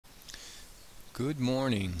Good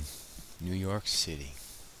morning, New York City.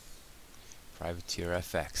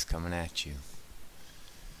 PrivateerFX coming at you.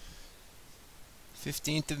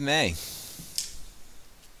 15th of May. It's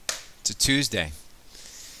a Tuesday.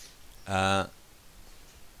 We're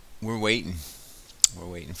waiting. We're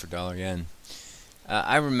waiting for dollar yen.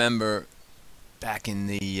 I remember back in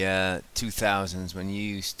the 2000s when you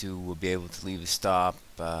used to be able to leave a stop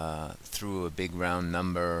through a big round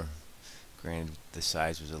number. Granted, the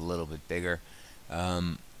size was a little bit bigger.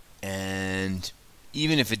 And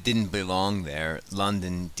even if it didn't belong there,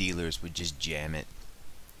 London dealers would just jam it.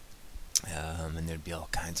 And there'd be all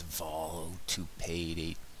kinds of vol, 2 paid,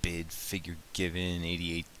 8 bid, figure given,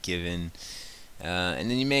 88 given.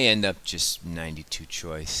 And then you may end up just 92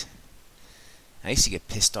 choice. I used to get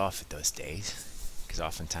pissed off at those days because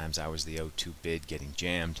oftentimes I was the 02 bid getting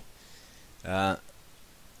jammed. But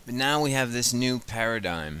now we have this new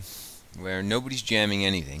paradigm where nobody's jamming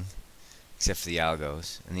anything except for the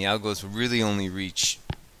algos, and the algos will really only reach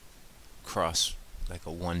across like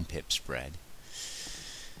a 1 pip spread.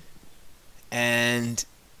 And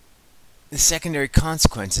the secondary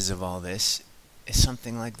consequences of all this is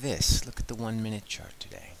something like this. Look at the 1-minute chart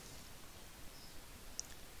today.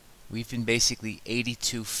 We've been basically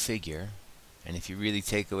 82 figure, and if you really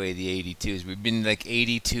take away the 82s, we've been like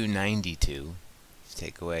 82.92.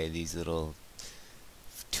 Take away these little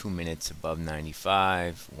 2 minutes above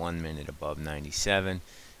 95, 1 minute above 97.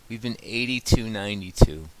 We've been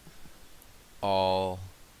 82.92 all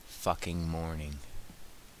fucking morning.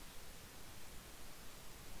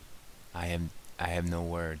 I have no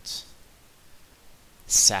words.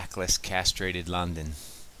 Sackless, castrated London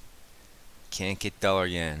can't get dollar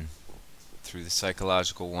yen through the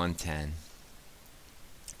psychological 110,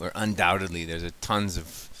 where undoubtedly there's tons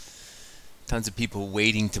of people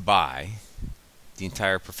waiting to buy. The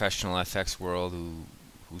entire professional FX world who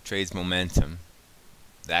trades momentum,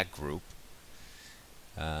 that group,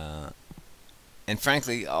 and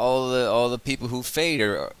frankly, all the people who fade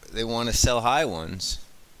they want to sell high ones.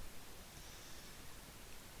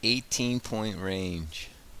 18-point range,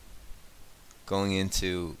 going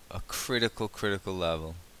into a critical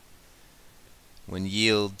level when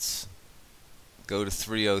yields go to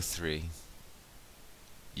 303,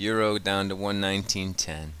 euro down to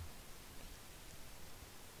 119.10.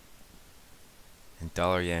 And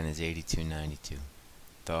dollar yen is 82.92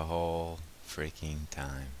 the whole freaking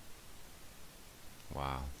time.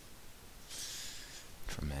 Wow.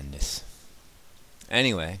 Tremendous.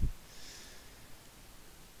 Anyway,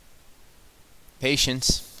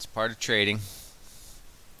 patience. It's part of trading.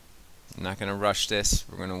 I'm not going to rush this.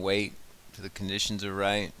 We're going to wait till the conditions are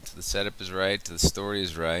right, till the setup is right, till the story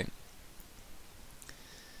is right.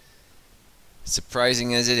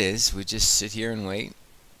 Surprising as it is, we just sit here and wait.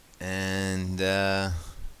 And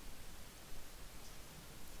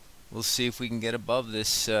we'll see if we can get above this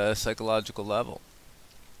psychological level.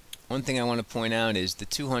 One thing I want to point out is the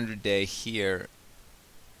 200-day here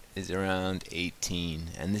is around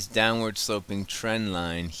 18, and this downward sloping trend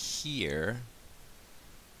line here,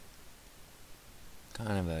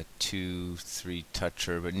 kind of a 2-3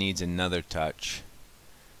 toucher, but needs another touch,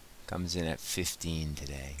 comes in at 15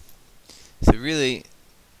 today. So really,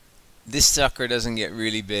 this sucker doesn't get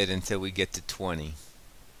really bid until we get to 20.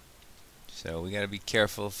 So we got to be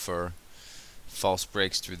careful for false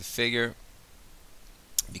breaks through the figure,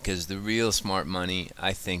 because the real smart money,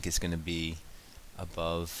 I think, is going to be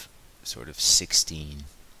above sort of 16.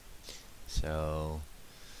 So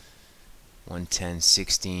 110,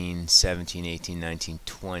 16, 17, 18, 19,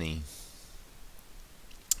 20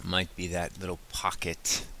 might be that little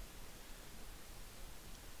pocket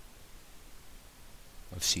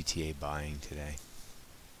of CTA buying today.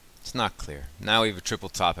 It's not clear. Now we have a triple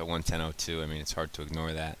top at 110.02. I mean, it's hard to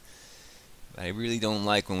ignore that. But I really don't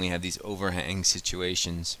like when we have these overhang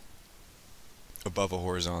situations above a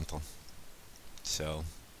horizontal. So,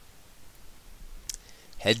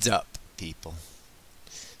 heads up, people.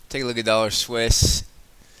 Take a look at dollar Swiss.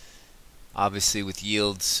 Obviously, with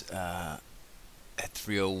yields at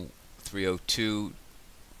 302,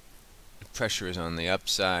 the pressure is on the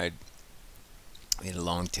upside. We had a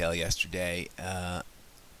long tail yesterday.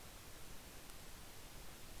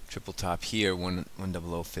 Triple top here,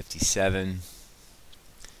 100.57.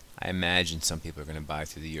 I imagine some people are going to buy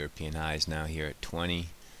through the European highs now here at 20.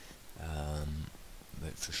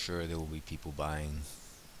 But for sure there will be people buying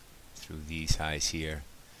through these highs here.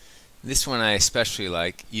 This one I especially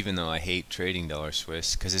like, even though I hate trading dollar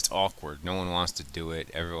Swiss, because it's awkward. No one wants to do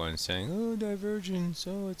it. Everyone's saying, oh, divergence,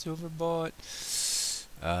 oh, it's overbought.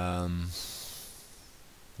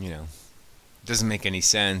 You know, it doesn't make any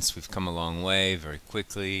sense. We've come a long way very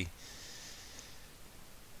quickly.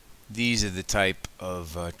 these are the type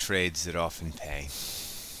of trades that often pay.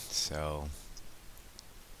 So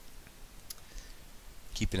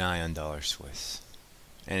keep an eye on dollar Swiss.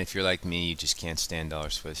 And if you're like me, you just can't stand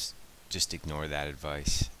dollar Swiss, just ignore that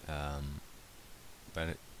advice.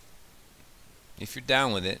 But if you're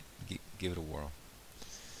down with it, give it a whirl.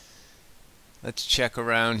 Let's check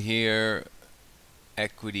around here.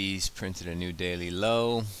 Equities printed a new daily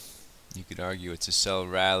low. You could argue it's a sell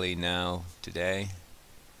rally now today,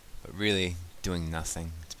 but really doing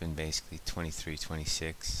nothing. It's been basically 23,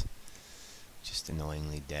 26, just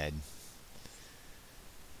annoyingly dead.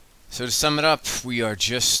 So to sum it up, we are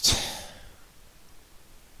just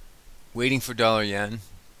waiting for dollar yen.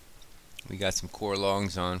 We got some core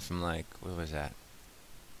longs on from, like, what was that,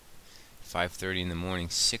 5:30 in the morning,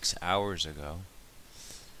 6 hours ago.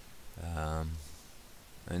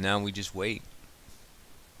 And now we just wait.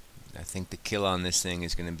 I think the kill on this thing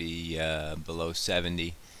is going to be below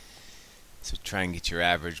 70. So try and get your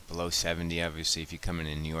average below 70. Obviously, if you come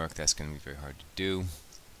in New York, that's going to be very hard to do.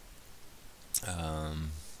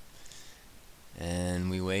 And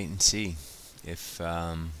we wait and see if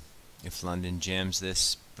London jams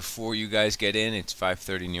this before you guys get in. It's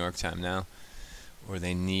 5:30 New York time now, or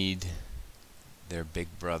they need their big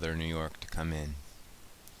brother New York to come in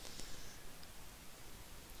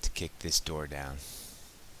to kick this door down.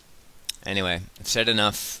 Anyway, I've said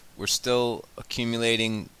enough. We're still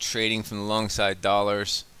accumulating, trading from the long side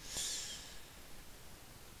dollars,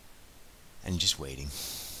 and just waiting.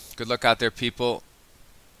 Good luck out there, people.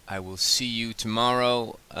 I will see you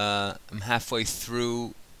tomorrow. I'm halfway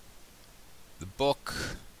through the book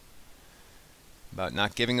about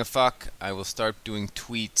not giving a fuck. I will start doing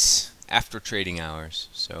tweets after trading hours.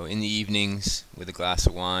 So in the evenings with a glass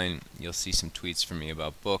of wine, you'll see some tweets from me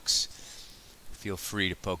about books. Feel free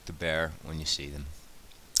to poke the bear when you see them.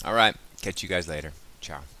 All right, catch you guys later.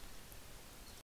 Ciao.